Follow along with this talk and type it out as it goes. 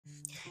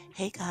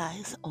Hey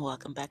guys,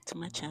 welcome back to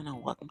my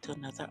channel. Welcome to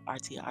another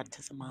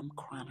Autismmom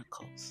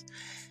Chronicles.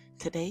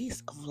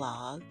 Today's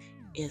vlog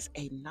is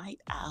a night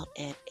out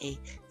at a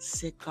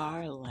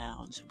cigar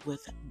lounge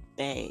with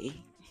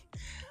Bay.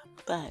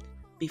 But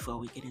before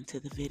we get into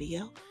the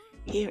video,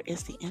 here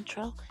is the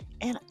intro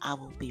and I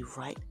will be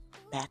right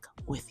back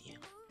with you.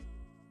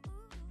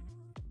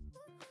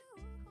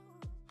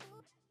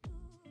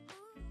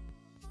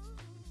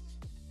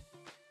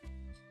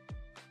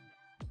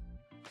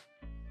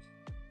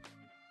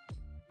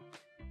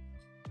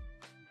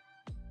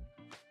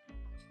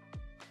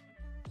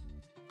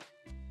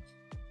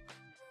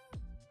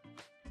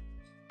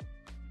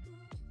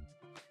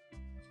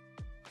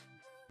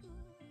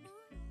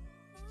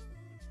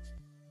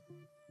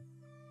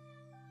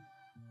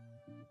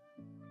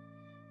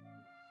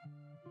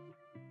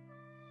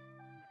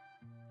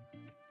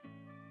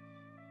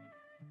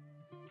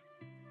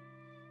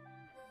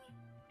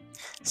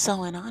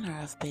 So in honor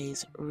of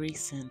Bay's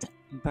recent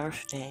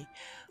birthday,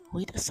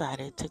 we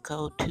decided to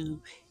go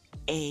to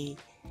a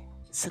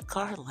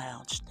cigar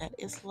lounge that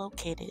is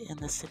located in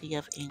the city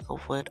of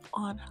Inglewood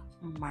on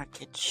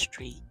Market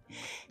Street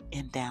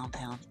in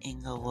downtown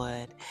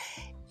Inglewood.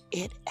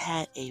 It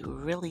had a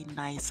really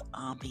nice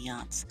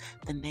ambiance.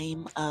 The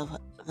name of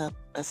the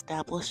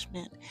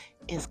establishment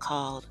is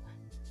called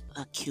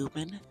the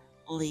Cuban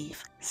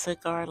Leaf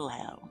Cigar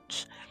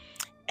Lounge.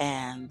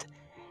 And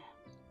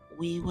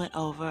we went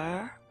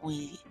over,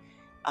 we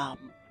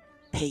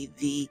paid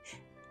the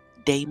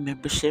day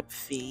membership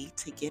fee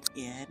to get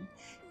in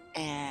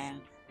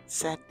and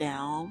sat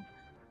down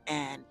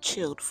and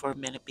chilled for a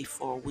minute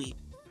before we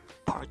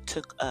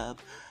partook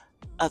of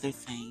other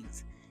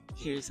things.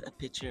 Here's a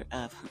picture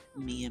of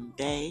me and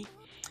Bay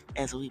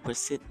as we were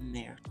sitting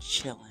there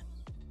chilling.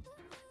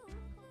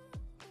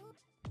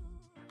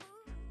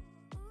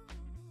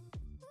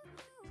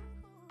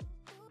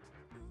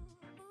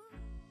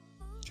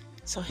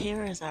 So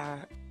here is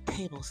our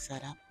table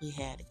setup. We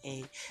had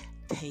a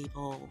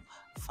table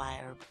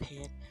fire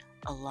pit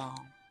along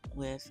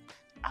with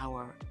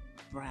our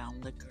brown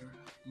liquor.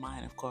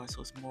 Mine, of course,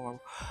 was more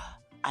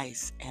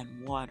ice and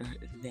water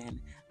than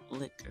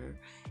liquor.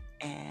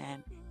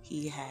 And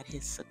he had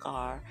his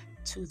cigar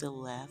to the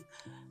left,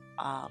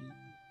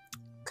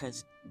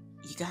 because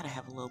you gotta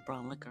have a little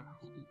brown liquor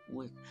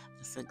with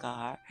the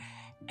cigar.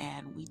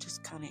 And we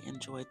just kind of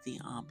enjoyed the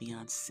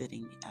ambiance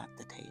sitting at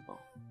the table.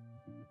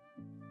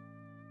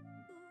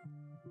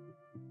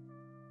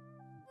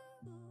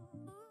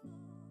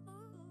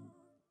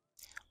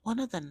 One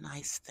of the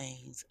nice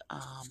things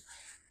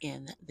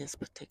in this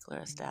particular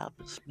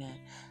establishment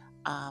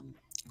um,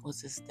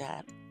 was is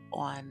that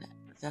on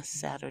the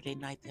Saturday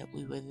night that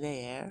we were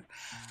there,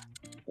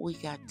 we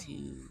got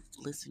to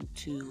listen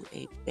to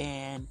a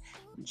band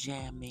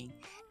jamming,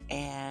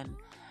 and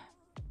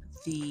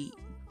the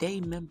day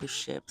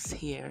memberships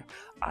here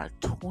are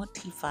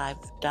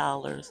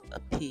 $25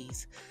 a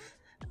piece.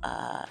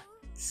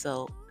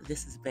 So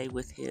this is Bay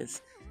with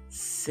his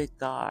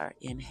cigar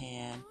in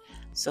hand.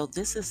 So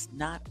this is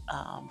not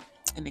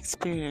an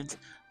experience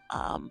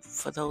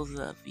for those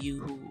of you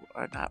who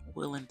are not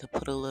willing to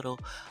put a little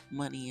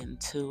money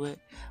into it,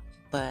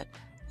 but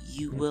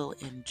you will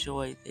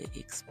enjoy the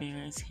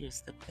experience.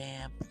 Here's the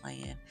band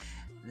playing.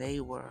 They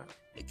were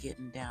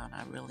getting down.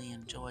 I really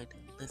enjoyed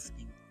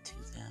listening to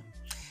them.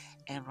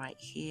 And right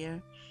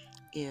here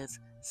is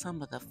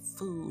some of the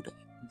food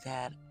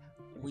that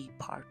we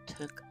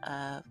partook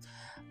of.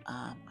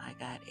 I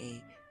got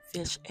a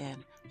fish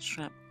and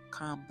shrimp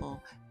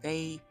combo.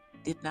 They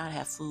did not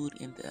have food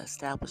in the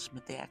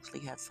establishment. They actually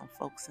had some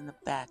folks in the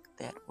back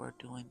that were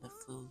doing the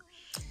food.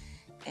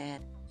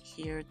 And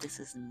here, this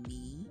is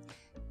me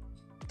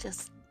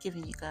just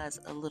giving you guys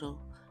a little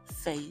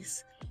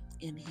face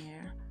in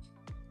here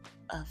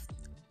of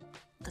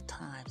the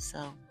time.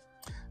 So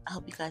I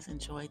hope you guys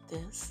enjoyed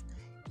this.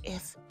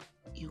 If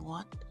you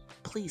want,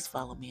 please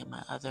follow me on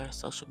my other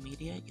social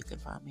media. You can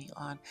find me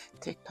on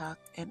TikTok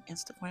and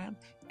Instagram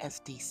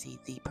as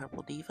DC The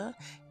Purple Diva.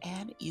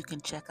 And you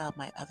can check out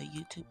my other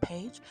YouTube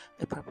page,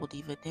 The Purple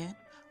Diva Den,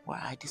 where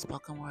I do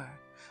spoken word.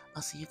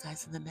 I'll see you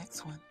guys in the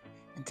next one.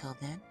 Until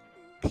then,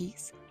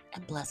 peace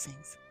and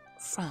blessings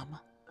from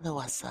the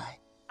West Side.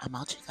 I'm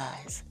out, you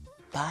guys.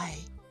 Bye.